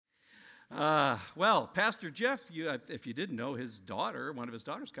Well, Pastor Jeff, if you didn't know, one of his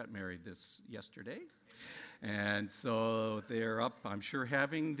daughters got married yesterday. And so they're up, I'm sure,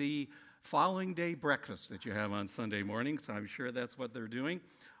 having the following day breakfast that you have on Sunday mornings. I'm sure that's what they're doing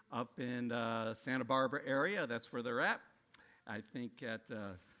up in Santa Barbara area. That's where they're at. I think at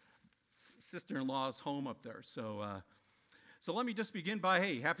sister-in-law's home up there. So let me just begin by,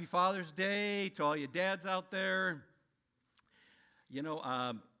 hey, happy Father's Day to all you dads out there. You know,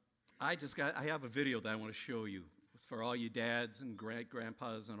 I have a video that I want to show you for all you dads and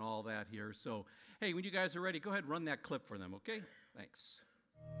grandpas and all that here. So, hey, when you guys are ready, go ahead and run that clip for them, okay? Thanks.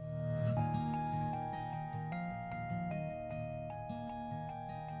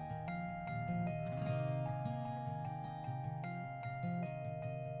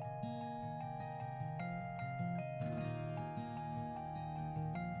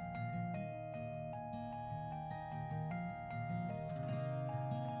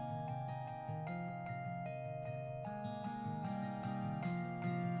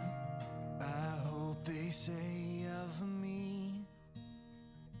 Say of me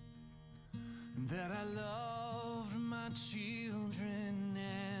that I loved my children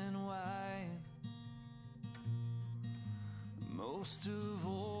and wife. Most of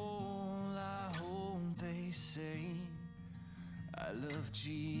all, I hope they say I love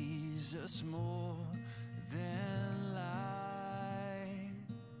Jesus more than life.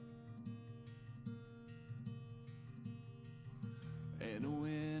 And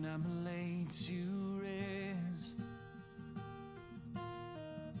when I'm laid to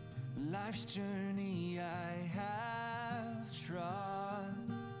life's journey I have trod,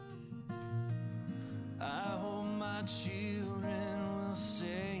 I hope my children will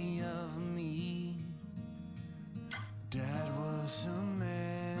say of me, Dad was a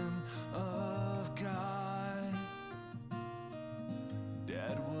man of God.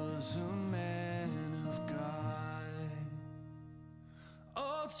 Dad was a man of God.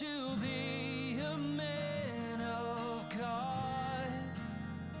 Oh, to be a man of God,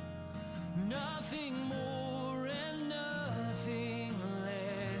 nothing more and nothing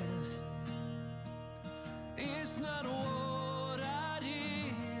less. It's not what I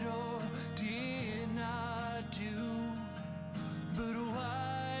did or did not do, but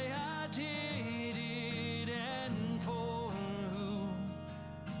why I did it and for who.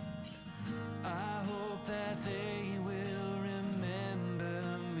 I hope that they will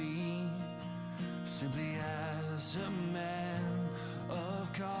remember me simply as a man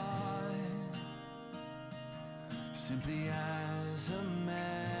of God, simply as a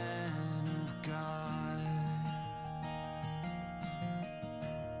man of God.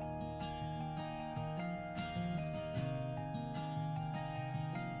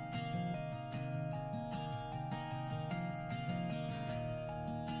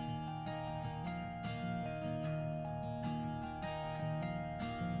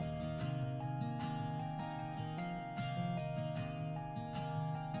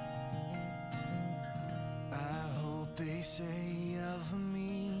 They say of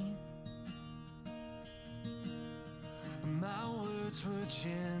me, my words were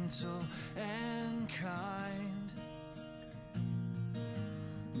gentle and kind.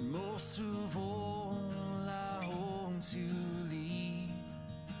 Most of all, I hope to lead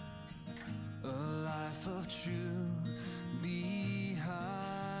a life of truth behind.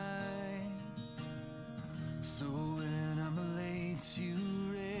 So when I'm laid to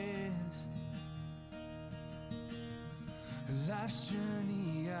rest, life's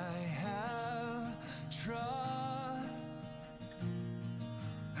journey I have trod,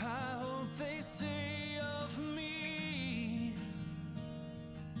 I hope they say of me,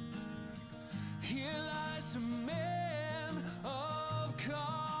 here lies a man of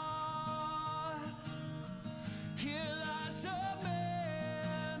God. Here lies a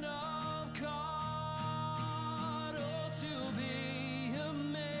man of God. Oh, to be a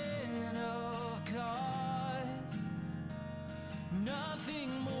man of God, nothing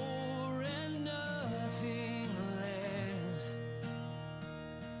more and nothing less.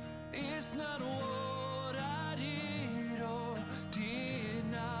 It's not what I did or did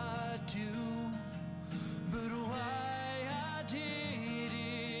not do, but why I did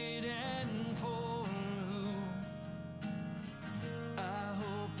it and for who. I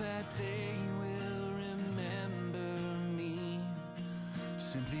hope that they will remember me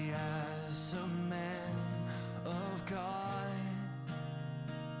simply as a man of God,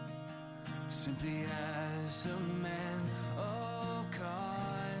 simply as a man of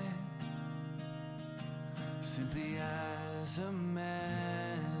God, simply as a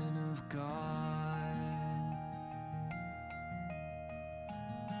man of God.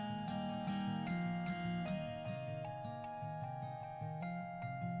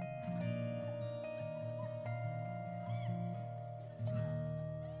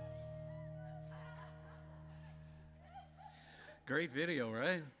 Great video,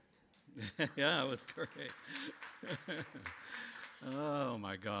 right? Yeah, it was great. Oh,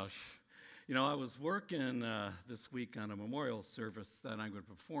 my gosh. You know, I was working this week on a memorial service that I'm going to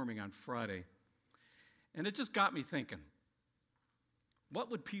be performing on Friday, and it just got me thinking, what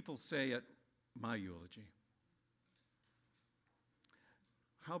would people say at my eulogy?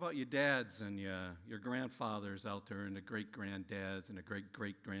 How about your dads and your grandfathers out there and the great-granddads and the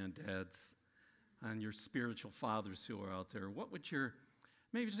great-great-granddads and your spiritual fathers who are out there? What would your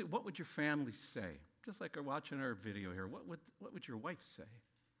family say? Just like we're watching our video here, what would your wife say?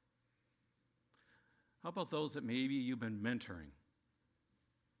 How about those that maybe you've been mentoring?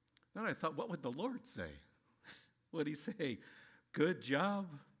 Then I thought, what would the Lord say? Would he say, good job,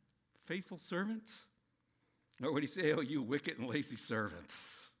 faithful servant? Or would he say, oh, you wicked and lazy servants?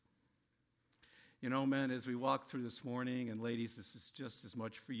 You know, men, as we walk through this morning, and ladies, this is just as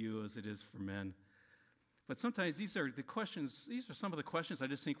much for you as it is for men. But sometimes these are some of the questions I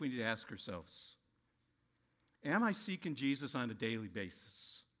just think we need to ask ourselves. Am I seeking Jesus on a daily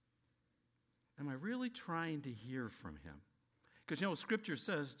basis? Am I really trying to hear from him? Because, you know, Scripture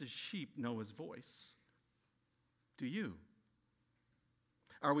says the sheep know his voice. Do you?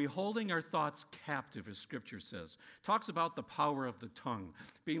 Are we holding our thoughts captive, as Scripture says? Talks about the power of the tongue,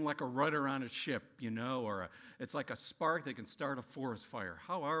 being like a rudder on a ship, you know, or it's like a spark that can start a forest fire.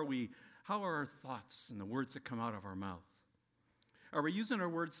 How are our thoughts and the words that come out of our mouth? Are we using our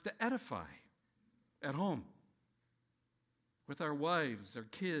words to edify at home, with our wives, our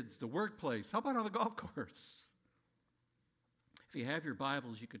kids, the workplace? How about on the golf course? If you have your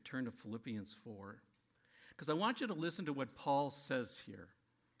Bibles, you could turn to Philippians 4, because I want you to listen to what Paul says here.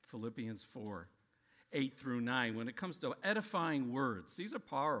 Philippians 4, 8 through 9. When it comes to edifying words, these are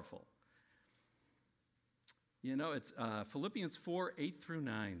powerful. You know, it's Philippians 4, 8 through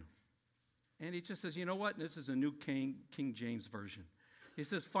 9. And he just says, you know what? This is a new King James Version. He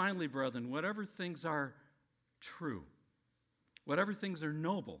says, finally, brethren, whatever things are true, whatever things are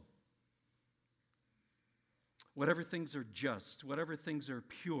noble, whatever things are just, whatever things are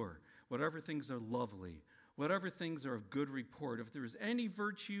pure, whatever things are lovely, whatever things are of good report, if there is any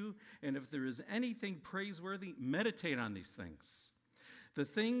virtue and if there is anything praiseworthy, meditate on these things. The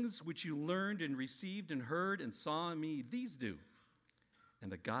things which you learned and received and heard and saw in me, these do,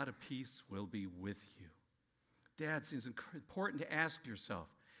 and the God of peace will be with you. Dads, it's important to ask yourself,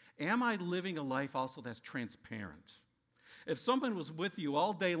 am I living a life also that's transparent? If someone was with you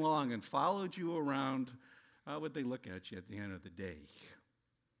all day long and followed you around, how would they look at you at the end of the day?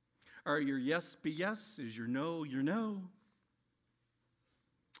 Are your yes be yes? Is your no your no?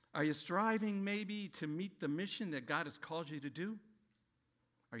 Are you striving maybe to meet the mission that God has called you to do?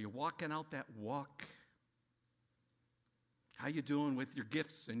 Are you walking out that walk? How you doing with your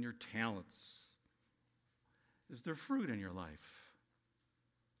gifts and your talents? Is there fruit in your life?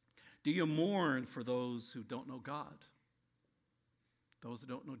 Do you mourn for those who don't know God? Those who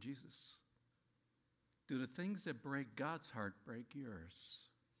don't know Jesus? Do the things that break God's heart break yours?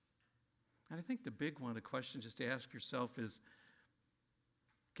 And I think the big one, the question just to ask yourself is,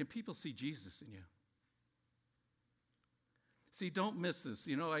 can people see Jesus in you? See, don't miss this.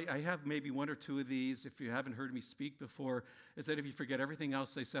 You know, I have maybe one or two of these. If you haven't heard me speak before, is that if you forget everything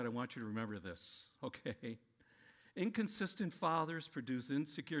else they said, I want you to remember this, okay? Inconsistent fathers produce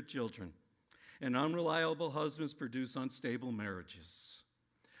insecure children, and unreliable husbands produce unstable marriages.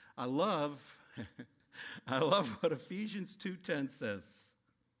 I love what Ephesians 2:10 says.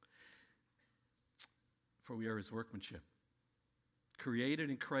 For we are his workmanship, created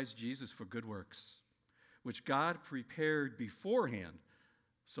in Christ Jesus for good works, which God prepared beforehand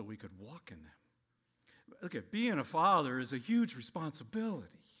so we could walk in them. Look, at being a father is a huge responsibility.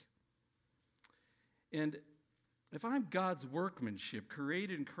 And if I'm God's workmanship,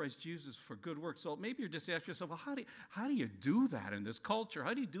 created in Christ Jesus for good works, so maybe you're just asking yourself, well, how do you do that in this culture?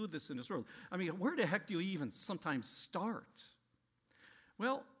 How do you do this in this world? I mean, where the heck do you even sometimes start?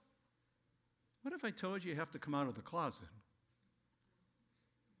 Well, what if I told you have to come out of the closet?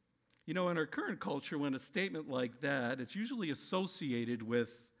 You know, in our current culture, when a statement like that, it's usually associated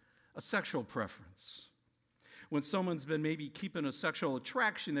with a sexual preference. When someone's been maybe keeping a sexual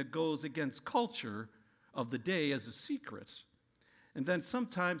attraction that goes against culture of the day as a secret. And then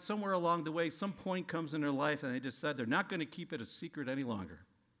sometime, somewhere along the way, some point comes in their life and they decide they're not going to keep it a secret any longer.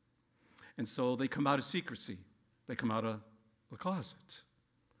 And so they come out of secrecy. They come out of the closet.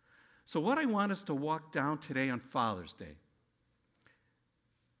 So what I want us to walk down today on Father's Day,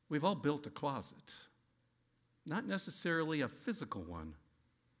 we've all built a closet. Not necessarily a physical one,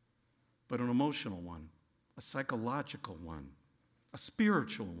 but an emotional one, a psychological one, a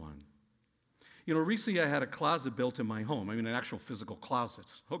spiritual one. Recently I had a closet built in my home. I mean, an actual physical closet,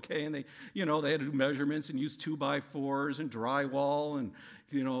 okay? And they had to do measurements and use 2x4s and drywall and,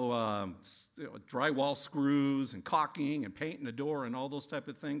 drywall screws and caulking and painting the door and all those type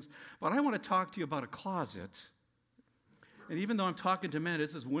of things. But I want to talk to you about a closet. And even though I'm talking to men,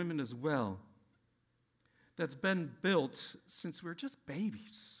 this is women as well, that's been built since we were just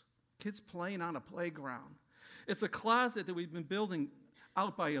babies, kids playing on a playground. It's a closet that we've been building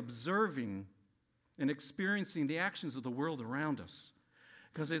out by observing and experiencing the actions of the world around us.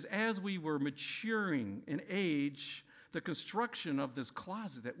 Because as we were maturing in age, the construction of this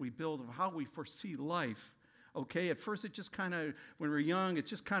closet that we build of how we foresee life, okay, at first it just kind of, when we're young, it's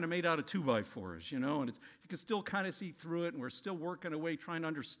just kind of made out of 2x4s, and you can still kind of see through it, and we're still working away trying to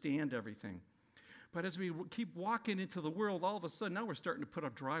understand everything. But as we keep walking into the world, all of a sudden now we're starting to put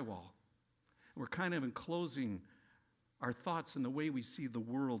up drywall. We're kind of enclosing our thoughts and the way we see the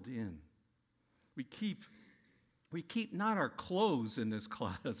world in. We keep not our clothes in this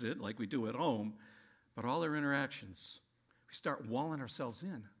closet like we do at home, but all our interactions. We start walling ourselves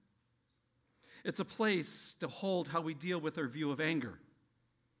in. It's a place to hold how we deal with our view of anger.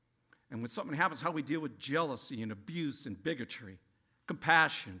 And when something happens, how we deal with jealousy and abuse and bigotry,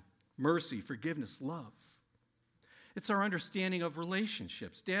 compassion, mercy, forgiveness, love. It's our understanding of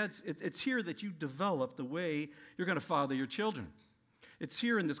relationships. Dads, it's here that you develop the way you're going to father your children. It's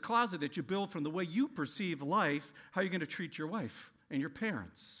here in this closet that you build from the way you perceive life, how you're going to treat your wife and your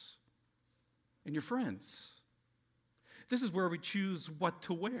parents and your friends. This is where we choose what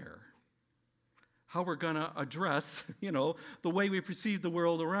to wear, how we're going to address, the way we perceive the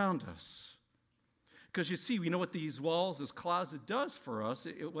world around us. Because you see, we know what these walls, this closet does for us,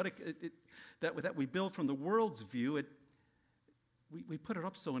 that we build from the world's view, we put it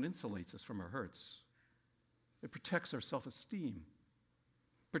up so it insulates us from our hurts. It protects our self-esteem,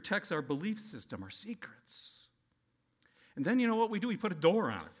 protects our belief system, our secrets. And then you know what we do? We put a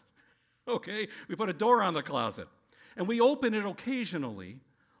door on it. Okay? We put a door on the closet. And we open it occasionally,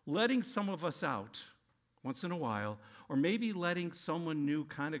 letting some of us out once in a while, or maybe letting someone new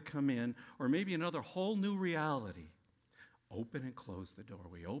kind of come in, or maybe another whole new reality. Open and close the door.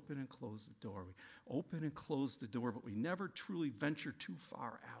 We open and close the door. We open and close the door, but we never truly venture too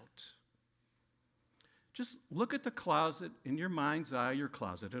far out. Just look at the closet in your mind's eye, your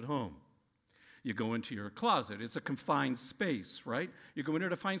closet at home. You go into your closet. It's a confined space, right? You go in there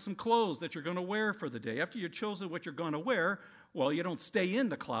to find some clothes that you're going to wear for the day. After you've chosen what you're going to wear, well, you don't stay in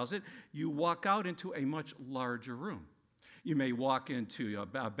the closet. You walk out into a much larger room. You may walk into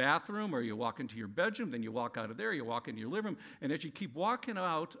a bathroom, or you walk into your bedroom, then you walk out of there, you walk into your living room, and as you keep walking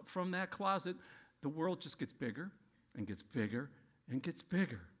out from that closet, the world just gets bigger and gets bigger and gets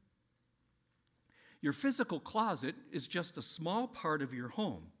bigger. Your physical closet is just a small part of your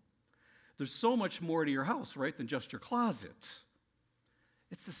home. There's so much more to your house, right, than just your closet.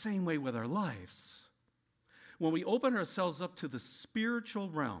 It's the same way with our lives. When we open ourselves up to the spiritual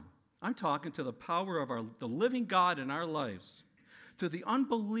realm, I'm talking to the power of the living God in our lives, to the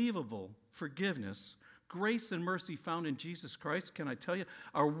unbelievable forgiveness, grace, and mercy found in Jesus Christ, can I tell you,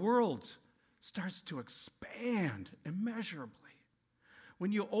 our world starts to expand immeasurably.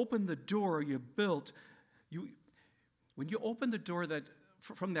 When you open the door when you open the door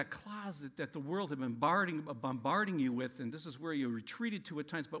from that closet that the world had been bombarding you with, and this is where you retreated to at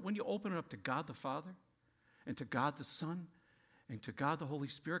times, but when you open it up to God the Father and to God the Son and to God the Holy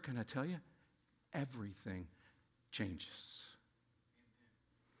Spirit, can I tell you, everything changes.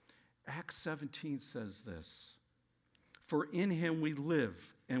 Acts 17 says this, "For in him we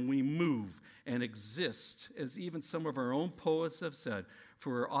live and we move and exist, as even some of our own poets have said,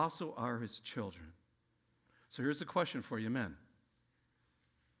 for we also are his children." So here's a question for you men.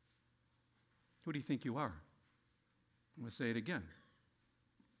 Who do you think you are? I'm going to say it again.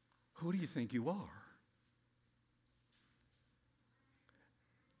 Who do you think you are?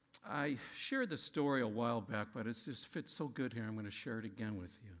 I shared this story a while back, but it just fits so good here, I'm going to share it again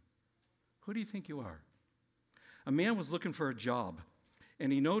with you. Who do you think you are? A man was looking for a job,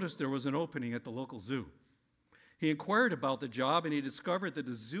 and he noticed there was an opening at the local zoo. He inquired about the job, and he discovered that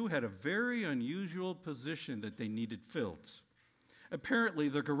the zoo had a very unusual position that they needed filled. Apparently,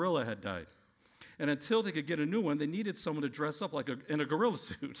 the gorilla had died. And until they could get a new one, they needed someone to dress up in a gorilla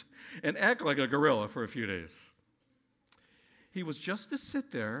suit and act like a gorilla for a few days. He was just to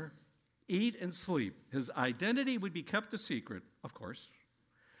sit there, eat and sleep. His identity would be kept a secret, of course.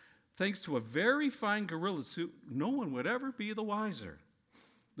 Thanks to a very fine gorilla suit, no one would ever be the wiser.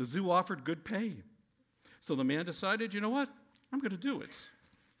 The zoo offered good pay. So the man decided, you know what? I'm going to do it.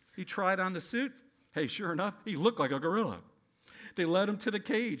 He tried on the suit. Hey, sure enough, he looked like a gorilla. They led him to the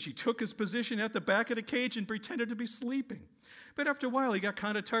cage. He took his position at the back of the cage and pretended to be sleeping. But after a while, he got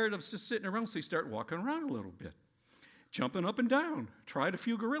kind of tired of just sitting around, so he started walking around a little bit, jumping up and down, tried a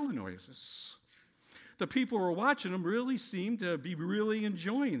few gorilla noises. The people who were watching him really seemed to be really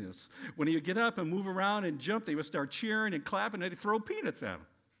enjoying this. When he would get up and move around and jump, they would start cheering and clapping, and they'd throw peanuts at him.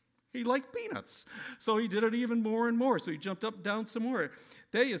 He liked peanuts. So he did it even more and more. So he jumped up and down some more.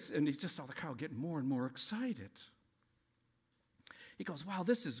 And he just saw the crowd getting more and more excited. He goes, wow,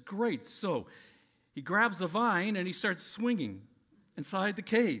 this is great. So he grabs a vine and he starts swinging inside the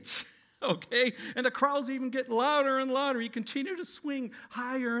cage. Okay? And the crowd's even getting louder and louder. He continued to swing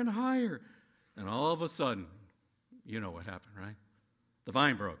higher and higher. And all of a sudden, you know what happened, right? The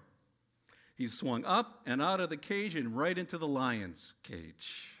vine broke. He swung up and out of the cage and right into the lion's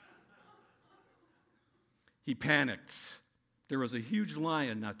cage. He panicked. There was a huge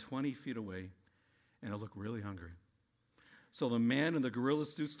lion not 20 feet away, and it looked really hungry. So the man in the gorilla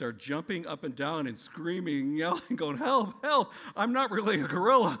suit started jumping up and down and screaming and yelling, going, help, help, I'm not really a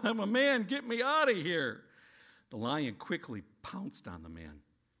gorilla, I'm a man, get me out of here. The lion quickly pounced on the man,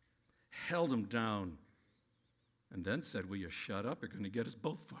 held him down, and then said, will you shut up, you're going to get us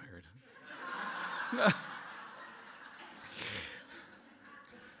both fired.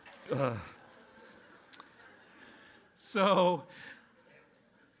 So,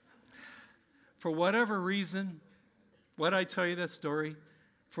 for whatever reason, why'd I tell you that story?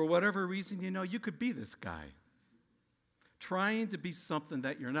 For whatever reason, you know, you could be this guy, trying to be something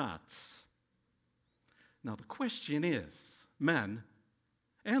that you're not. Now, the question is, men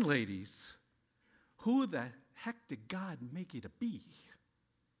and ladies, who the heck did God make you to be?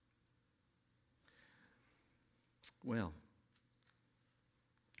 Well,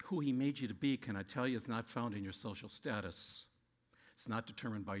 who he made you to be, can I tell you, is not found in your social status. It's not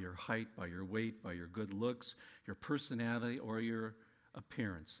determined by your height, by your weight, by your good looks, your personality, or your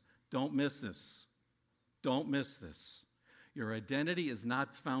appearance. Don't miss this. Don't miss this. Your identity is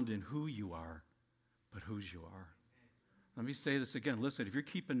not found in who you are, but whose you are. Let me say this again. Listen, if you're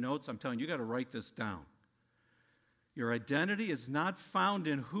keeping notes, I'm telling you, you got to write this down. Your identity is not found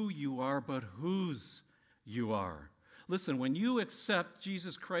in who you are, but whose you are. Listen, when you accept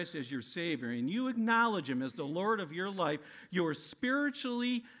Jesus Christ as your Savior and you acknowledge Him as the Lord of your life, you are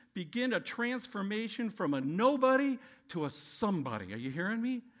spiritually begin a transformation from a nobody to a somebody. Are you hearing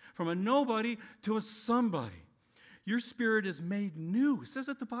me? From a nobody to a somebody. Your spirit is made new. It says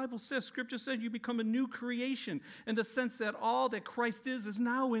that the Bible says, Scripture says you become a new creation in the sense that all that Christ is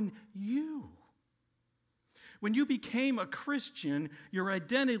now in you. When you became a Christian, your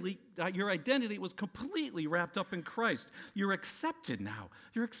identity was completely wrapped up in Christ. You're accepted now.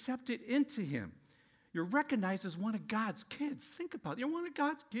 You're accepted into Him. You're recognized as one of God's kids. Think about it. You're one of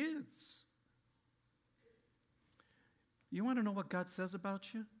God's kids. You want to know what God says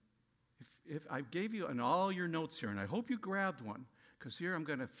about you? If I gave you in all your notes here, and I hope you grabbed one, because here I'm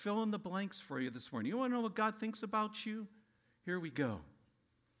going to fill in the blanks for you this morning. You want to know what God thinks about you? Here we go.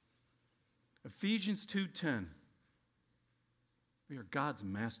 Ephesians 2:10. We are God's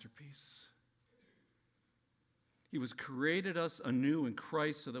masterpiece. He was created us anew in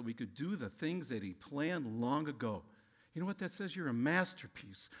Christ so that we could do the things that He planned long ago. You know what that says? You're a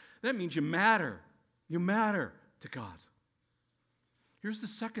masterpiece. That means you matter. You matter to God. Here's the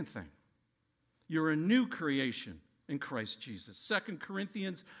second thing. You're a new creation in Christ Jesus. 2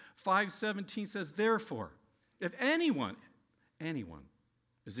 Corinthians 5:17 says, therefore, if anyone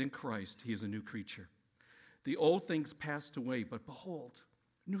is in Christ, he is a new creature. The old things passed away, but behold,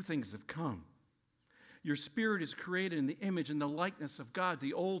 new things have come. Your spirit is created in the image and the likeness of God.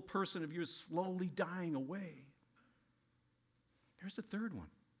 The old person of you is slowly dying away. Here's the third one.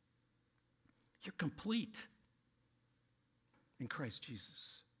 You're complete in Christ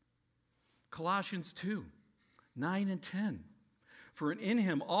Jesus. Colossians 2:9 and 10. For in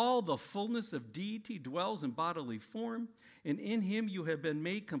Him all the fullness of deity dwells in bodily form, and in Him you have been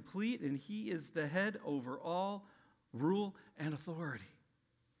made complete, and He is the head over all rule and authority.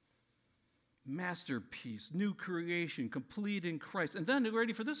 Masterpiece, new creation, complete in Christ. And then,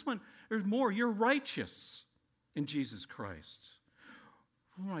 ready for this one, there's more. You're righteous in Jesus Christ.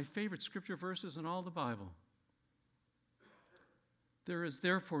 One of my favorite scripture verses in all the Bible. There is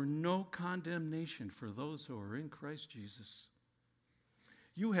therefore no condemnation for those who are in Christ Jesus.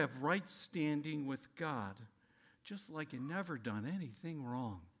 You have right standing with God, just like you've never done anything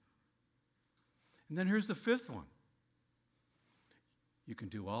wrong. And then here's the fifth one. You can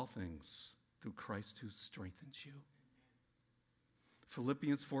do all things through Christ who strengthens you.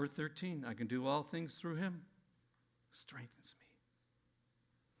 Philippians 4:13, I can do all things through Him who strengthens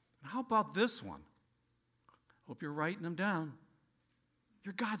me. How about this one? Hope you're writing them down.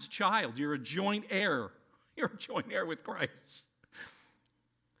 You're God's child. You're a joint heir. You're a joint heir with Christ.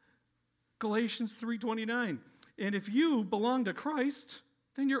 Galatians 3:29. And if you belong to Christ,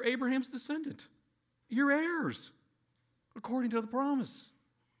 then you're Abraham's descendant. You're heirs, according to the promise.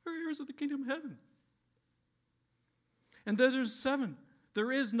 You're heirs of the kingdom of heaven. And then there's 7.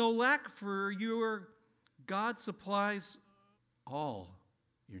 There is no lack for your God supplies all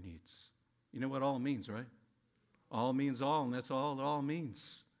your needs. You know what all means, right? All means all, and that's all it all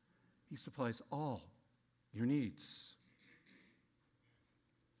means. He supplies all your needs.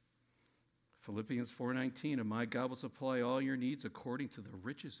 Philippians 4:19, and my God will supply all your needs according to the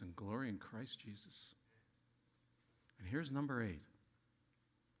riches and glory in Christ Jesus. And here's number 8.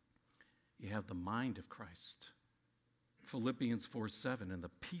 You have the mind of Christ. Philippians 4:7, and the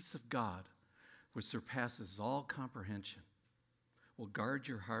peace of God, which surpasses all comprehension, will guard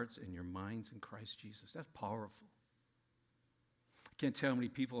your hearts and your minds in Christ Jesus. That's powerful. I can't tell how many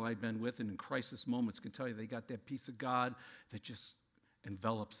people I've been with and in crisis moments can tell you they got that peace of God that just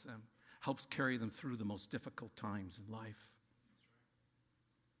envelops them, helps carry them through the most difficult times in life.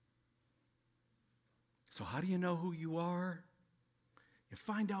 So how do you know who you are? You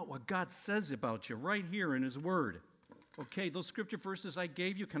find out what God says about you right here in His Word. Okay, those scripture verses I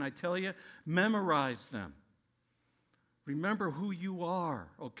gave you, can I tell you? Memorize them. Remember who you are,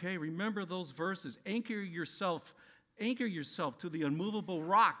 okay? Remember those verses. Anchor yourself to the unmovable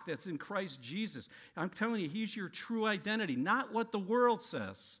rock that's in Christ Jesus. I'm telling you, He's your true identity, not what the world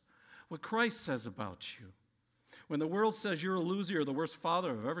says, what Christ says about you. When the world says you're a loser or the worst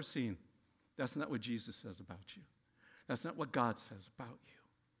father I've ever seen, that's not what Jesus says about you. That's not what God says about you.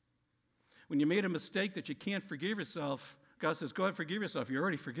 When you made a mistake that you can't forgive yourself, God says, go ahead and forgive yourself. You're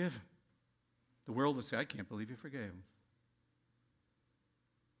already forgiven. The world will say, I can't believe you forgave him.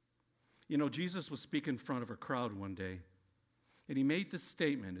 You know, Jesus was speaking in front of a crowd one day, and He made this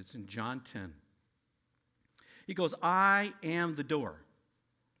statement. It's in John 10. He goes, I am the door.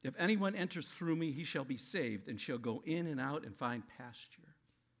 If anyone enters through me, he shall be saved and shall go in and out and find pasture.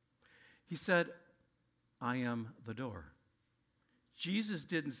 He said, I am the door. Jesus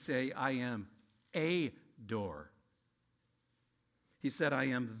didn't say, I am a door. He said, I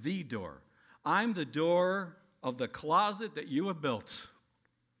am the door. I'm the door of the closet that you have built.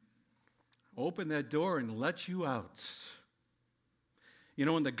 Open that door and let you out. You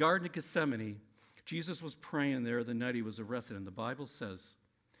know, in the Garden of Gethsemane, Jesus was praying there the night He was arrested, and the Bible says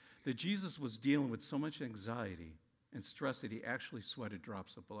that Jesus was dealing with so much anxiety and stress that He actually sweated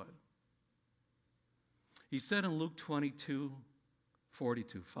drops of blood. He said in Luke 22:42,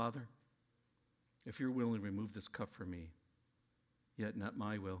 Father, if You're willing, remove this cup from me, yet not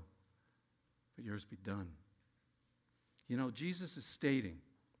my will, but Yours be done. You know, Jesus is stating,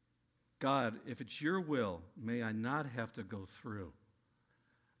 God, if it's Your will, may I not have to go through.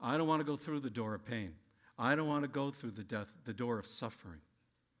 I don't want to go through the door of pain. I don't want to go through the door of suffering.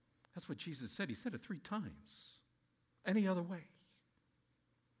 That's what Jesus said. He said it 3 times. Any other way.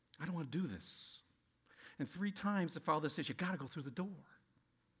 I don't want to do this. And 3 times the Father says, you got to go through the door.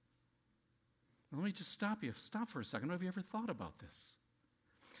 Now, let me just stop for a second. Have you ever thought about this?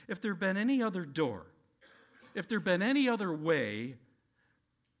 If there had been any other door, if there had been any other way,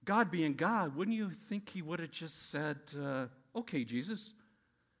 God being God, wouldn't you think He would have just said, okay, Jesus,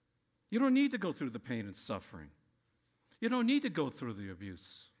 you don't need to go through the pain and suffering. You don't need to go through the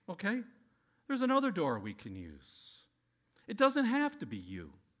abuse, okay? There's another door we can use. It doesn't have to be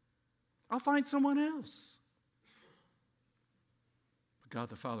you. I'll find someone else. But God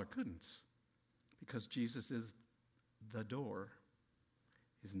the Father couldn't, because Jesus is the door.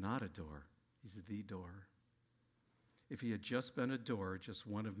 He's not a door. He's the door. If He had just been a door, just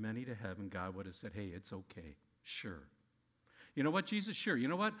one of many to heaven, God would have said, hey, it's okay. Sure. You know what, Jesus? Sure. You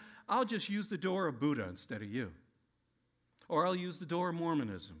know what? I'll just use the door of Buddha instead of you. Or I'll use the door of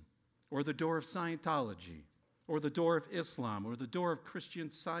Mormonism, or the door of Scientology, or the door of Islam, or the door of Christian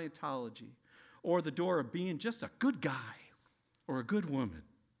Scientology, or the door of being just a good guy or a good woman.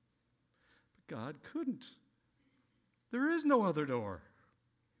 But God couldn't. There is no other door.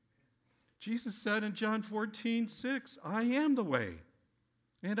 Jesus said in John 14:6, I am the way,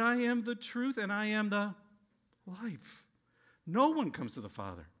 and I am the truth, and I am the life. No one comes to the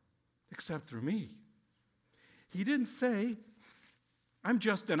Father except through me. He didn't say, I'm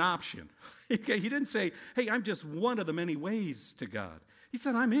just an option. Okay, He didn't say, hey, I'm just one of the many ways to God. He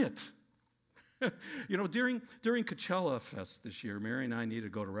said, I'm it. You know, during Coachella Fest this year, Mary and I needed to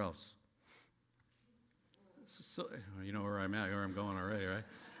go to Ralph's. So, you know where I'm at, where I'm going already, right?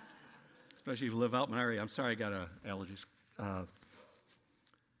 Especially if you live out in my area. I'm sorry, I got allergies.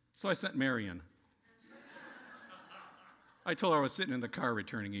 So I sent Marion. I told her I was sitting in the car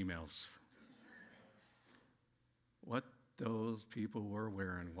returning emails. What those people were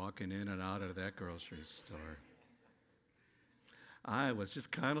wearing walking in and out of that grocery store. I was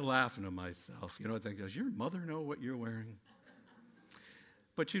just kind of laughing to myself. You know, I think, does your mother know what you're wearing?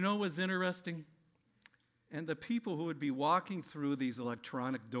 But you know what's interesting? And the people who would be walking through these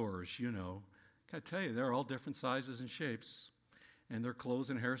electronic doors, you know, can I tell you, they're all different sizes and shapes. And their clothes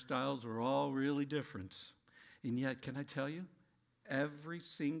and hairstyles were all really different. And yet, can I tell you, every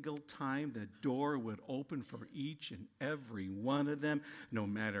single time the door would open for each and every one of them, no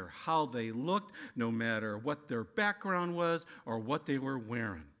matter how they looked, no matter what their background was or what they were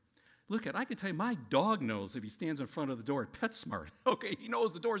wearing. Look, I can tell you, my dog knows if he stands in front of the door at PetSmart. Okay, he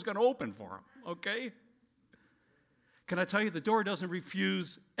knows the door's going to open for him. Okay? Can I tell you, the door doesn't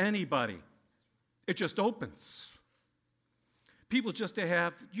refuse anybody. It just opens. You just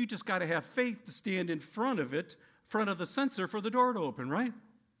got to have faith to stand in front of it, front of the sensor for the door to open, right?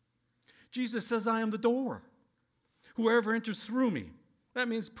 Jesus says, I am the door. Whoever enters through me. That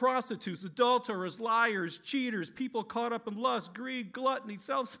means prostitutes, adulterers, liars, cheaters, people caught up in lust, greed, gluttony,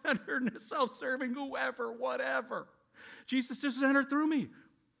 self-centeredness, self-serving, whoever, whatever. Jesus just entered through me.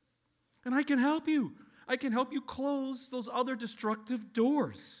 And I can help you. I can help you close those other destructive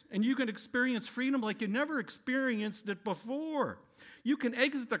doors. And you can experience freedom like you never experienced it before. You can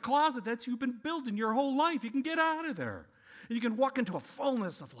exit the closet that you've been building your whole life. You can get out of there. And you can walk into a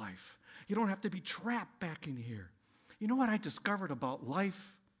fullness of life. You don't have to be trapped back in here. You know what I discovered about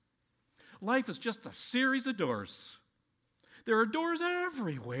life? Life is just a series of doors. There are doors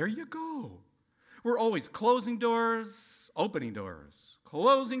everywhere you go. We're always closing doors, opening doors.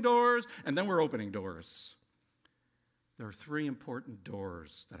 Closing doors, and then we're opening doors. There are 3 important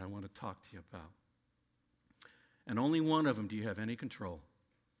doors that I want to talk to you about. And only one of them do you have any control.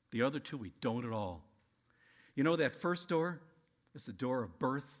 The other 2 we don't at all. You know, that first door is the door of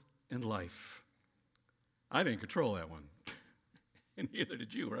birth and life. I didn't control that one. And neither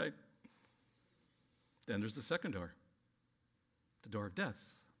did you, right? Then there's the second door, the door of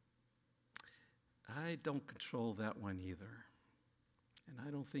death. I don't control that one either. And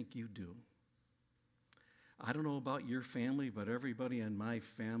I don't think you do. I don't know about your family, but everybody in my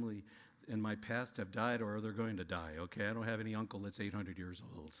family in my past have died or they're going to die, okay? I don't have any uncle that's 800 years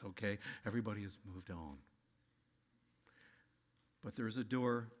old, okay? Everybody has moved on. But there's a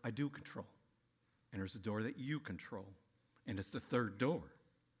door I do control, and there's a door that you control, and it's the third door.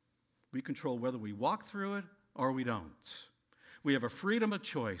 We control whether we walk through it or we don't. We have a freedom of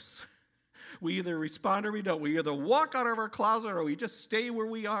choice. We either respond or we don't. We either walk out of our closet or we just stay where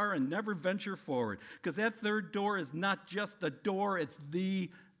we are and never venture forward. Because that third door is not just the door, it's the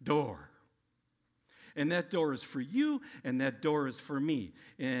door. And that door is for you, and that door is for me.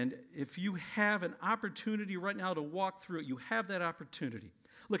 And if you have an opportunity right now to walk through it, you have that opportunity.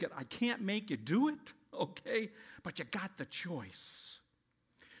 Look, I can't make you do it, okay? But you got the choice.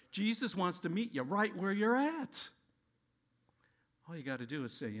 Jesus wants to meet you right where you're at. All you got to do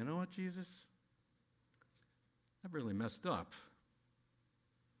is say, you know what, Jesus? I've really messed up.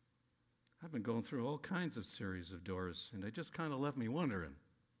 I've been going through all kinds of series of doors, and they just kind of left me wondering.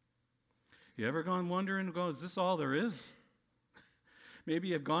 You ever gone wondering, is this all there is? Maybe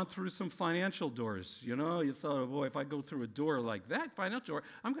you've gone through some financial doors. You know, you thought, oh boy, if I go through a door like that, financial door,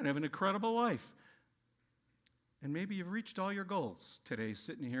 I'm going to have an incredible life. And maybe you've reached all your goals today,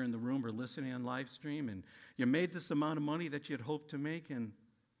 sitting here in the room or listening on live stream, and you made this amount of money that you'd hoped to make, and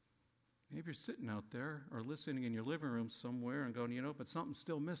maybe you're sitting out there or listening in your living room somewhere and going, but something's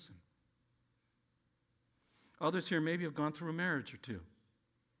still missing. Others here maybe have gone through a marriage or two.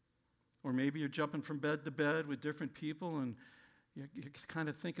 Or maybe you're jumping from bed to bed with different people, and you're kind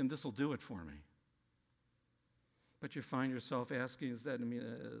of thinking, this will do it for me. But you find yourself asking,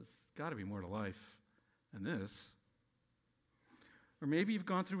 there's got to be more to life than this. Or maybe you've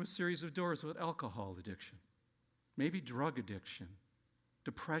gone through a series of doors with alcohol addiction, maybe drug addiction,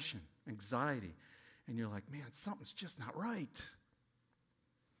 depression, anxiety, and you're like, man, something's just not right.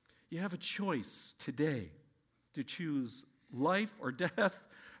 You have a choice today to choose life or death,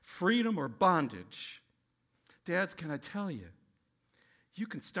 freedom or bondage. Dads, can I tell you, you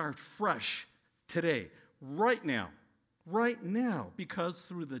can start fresh today, right now, because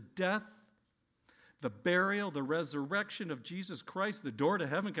through the death, the burial, the resurrection of Jesus Christ, the door to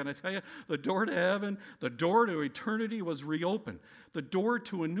heaven, can I tell you, the door to heaven, the door to eternity was reopened. The door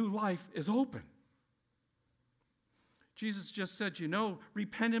to a new life is open. Jesus just said,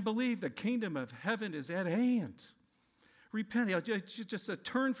 repent and believe, the kingdom of heaven is at hand. Repent. Just said,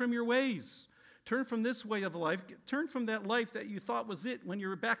 turn from your ways. Turn from this way of life. Turn from that life that you thought was it when you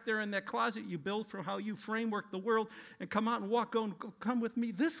were back there in that closet you built from how you framework the world, and come out and come with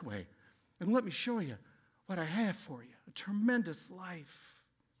me this way. And let me show you what I have for you. A tremendous life.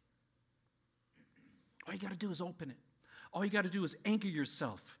 All you got to do is open it. All you got to do is anchor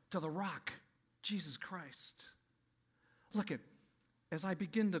yourself to the rock, Jesus Christ. Look at, as I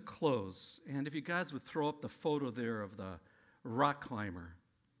begin to close, and if you guys would throw up the photo there of the rock climber.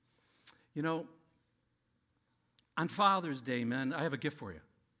 You know, on Father's Day, men, I have a gift for you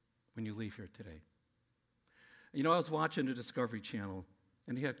when you leave here today. You know, I was watching the Discovery Channel,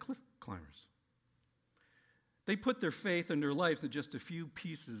 and they had cliff climbers. They put their faith and their lives in just a few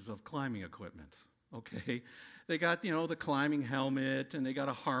pieces of climbing equipment, okay? They got, you know, the climbing helmet, and they got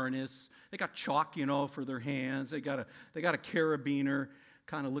a harness. They got chalk, you know, for their hands. They got a carabiner.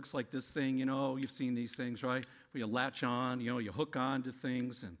 Kind of looks like this thing, you know. You've seen these things, right? Where you latch on, you know, you hook on to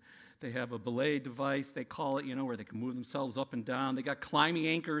things, and they have a belay device, they call it, you know, where they can move themselves up and down. They got climbing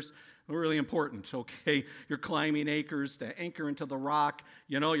anchors, really important, okay? Your climbing anchors to anchor into the rock.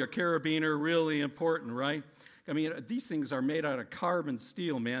 You know, your carabiner, really important, right? I mean, these things are made out of carbon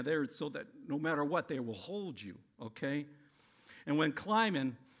steel, man. They're so that no matter what, they will hold you, okay? And when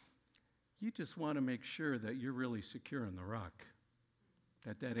climbing, you just want to make sure that you're really secure in the rock,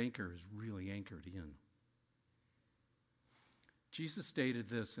 that anchor is really anchored in. Jesus stated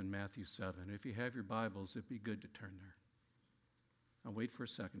this in Matthew 7. If you have your Bibles, it'd be good to turn there. I'll wait for a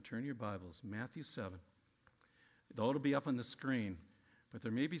second. Turn your Bibles. Matthew 7. Though it'll be up on the screen, but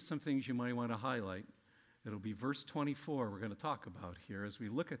there may be some things you might want to highlight. It'll be verse 24 we're going to talk about here as we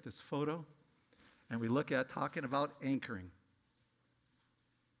look at this photo and we look at talking about anchoring.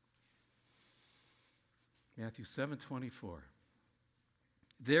 Matthew 7:24.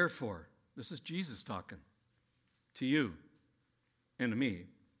 Therefore, this is Jesus talking to you and to me.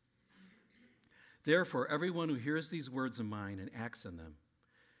 Therefore, everyone who hears these words of mine and acts on them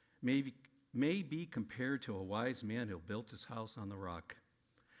may be compared to a wise man who built his house on the rock.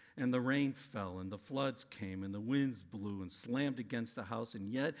 And the rain fell, and the floods came, and the winds blew and slammed against the house, and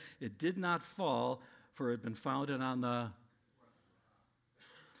yet it did not fall, for it had been founded on the...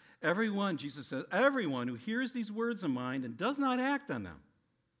 Everyone, Jesus says, everyone who hears these words of mine and does not act on them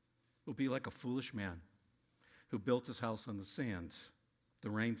will be like a foolish man who built his house on the sand. The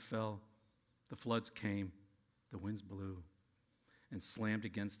rain fell, the floods came, the winds blew, and slammed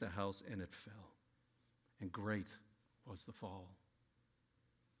against the house, and it fell. And great was the fall.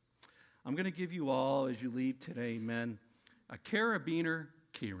 I'm going to give you all, as you leave today, men, a carabiner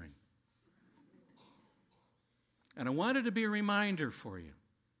keyring. And I want it to be a reminder for you,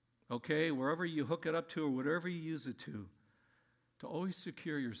 okay, wherever you hook it up to or whatever you use it to always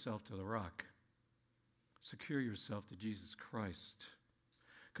secure yourself to the rock. Secure yourself to Jesus Christ.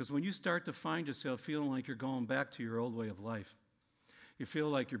 Because when you start to find yourself feeling like you're going back to your old way of life, you feel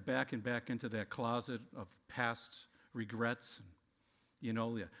like you're backing back into that closet of past regrets, and, you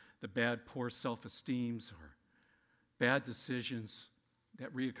know, the bad, poor self-esteems or bad decisions,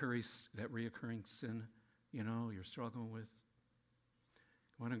 that reoccurring sin, you know, you're struggling with.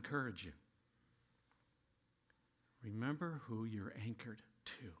 I want to encourage you. Remember who you're anchored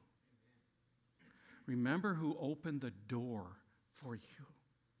to. Remember who opened the door for you.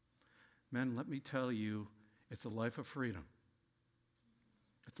 Men, let me tell you, it's a life of freedom.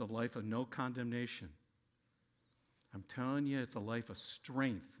 It's a life of no condemnation. I'm telling you, it's a life of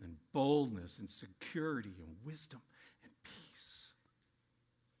strength and boldness and security and wisdom and peace.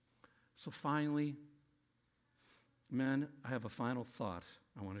 So finally, men, I have a final thought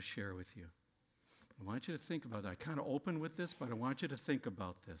I want to share with you. I want you to think about that. I kind of opened with this, but I want you to think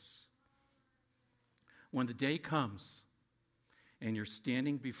about this. When the day comes and you're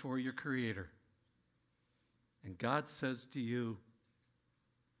standing before your Creator and God says to you,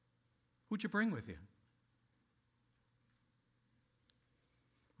 who'd you bring with you?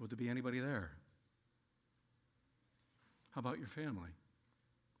 Would there be anybody there? How about your family?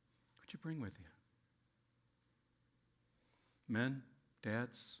 Who'd you bring with you? Men,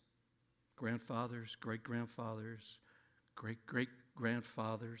 dads, grandfathers, great-grandfathers,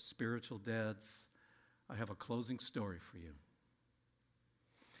 great-great-grandfathers, spiritual dads. I have a closing story for you.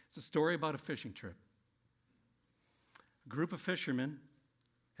 It's a story about a fishing trip. A group of fishermen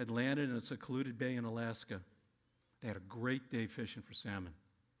had landed in a secluded bay in Alaska. They had a great day fishing for salmon.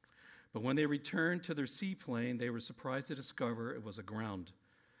 But when they returned to their seaplane, they were surprised to discover it was aground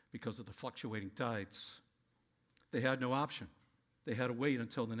because of the fluctuating tides. They had no option. They had to wait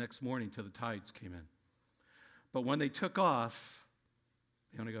until the next morning till the tides came in. But when they took off,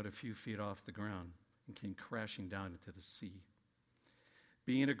 they only got a few feet off the ground and came crashing down into the sea.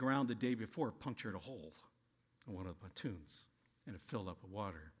 being aground the day before, punctured a hole in one of the pontoons, and it filled up with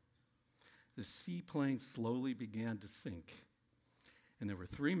water. The seaplane slowly began to sink, and there were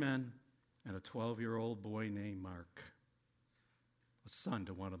 3 men and a 12-year-old boy named Mark, a son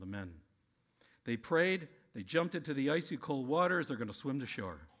to one of the men. They prayed, they jumped into the icy cold water as they're going to swim to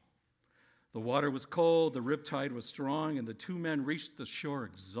shore. The water was cold, the riptide was strong, and the 2 men reached the shore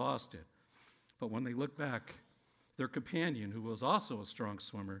exhausted. But when they looked back, their companion, who was also a strong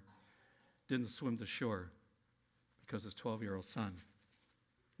swimmer, didn't swim to shore because his 12-year-old son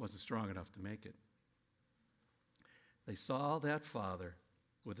wasn't strong enough to make it. They saw that father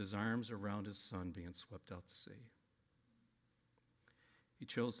with his arms around his son being swept out to sea. He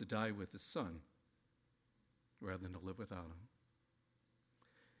chose to die with his son rather than to live without him.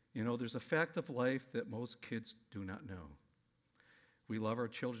 You know, there's a fact of life that most kids do not know. We love our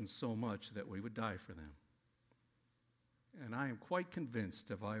children so much that we would die for them. And I am quite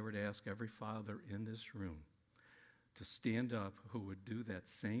convinced if I were to ask every father in this room to stand up who would do that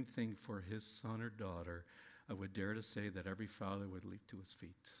same thing for his son or daughter, I would dare to say that every father would leap to his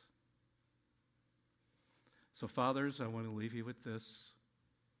feet. So fathers, I want to leave you with this.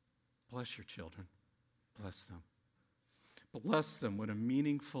 Bless your children. Bless them. Bless them with a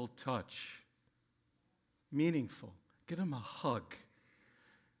meaningful touch. Meaningful. Give them a hug.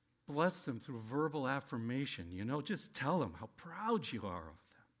 Bless them through verbal affirmation. You know, just tell them how proud you are of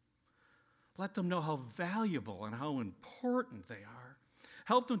them. Let them know how valuable and how important they are.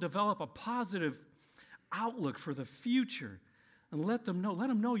 Help them develop a positive outlook for the future. And let them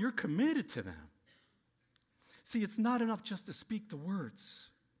know you're committed to them. See, it's not enough just to speak the words.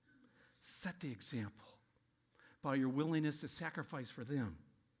 Set the example by your willingness to sacrifice for them,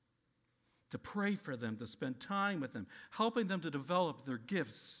 to pray for them, to spend time with them, helping them to develop their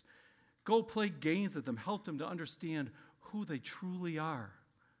gifts. Go play games with them. Help them to understand who they truly are,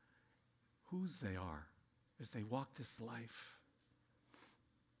 whose they are as they walk this life.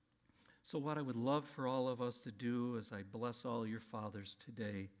 So what I would love for all of us to do as I bless all your fathers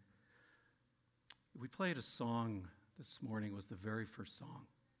today, we played a song this morning. It was the very first song.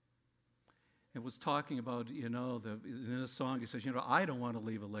 It was talking about, in the song, he says, I don't want to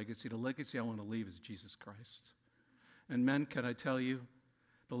leave a legacy. The legacy I want to leave is Jesus Christ. And men, can I tell you,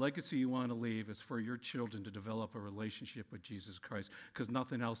 the legacy you want to leave is for your children to develop a relationship with Jesus Christ, because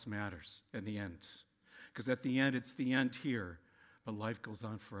nothing else matters in the end. Because at the end, it's the end here, but life goes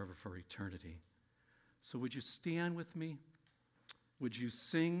on forever for eternity. So would you stand with me? Would you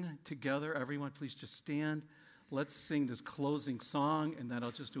sing together? Everyone, please just stand. Let's sing this closing song, and then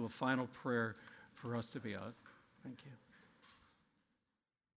I'll just do a final prayer for us to be out. Thank you.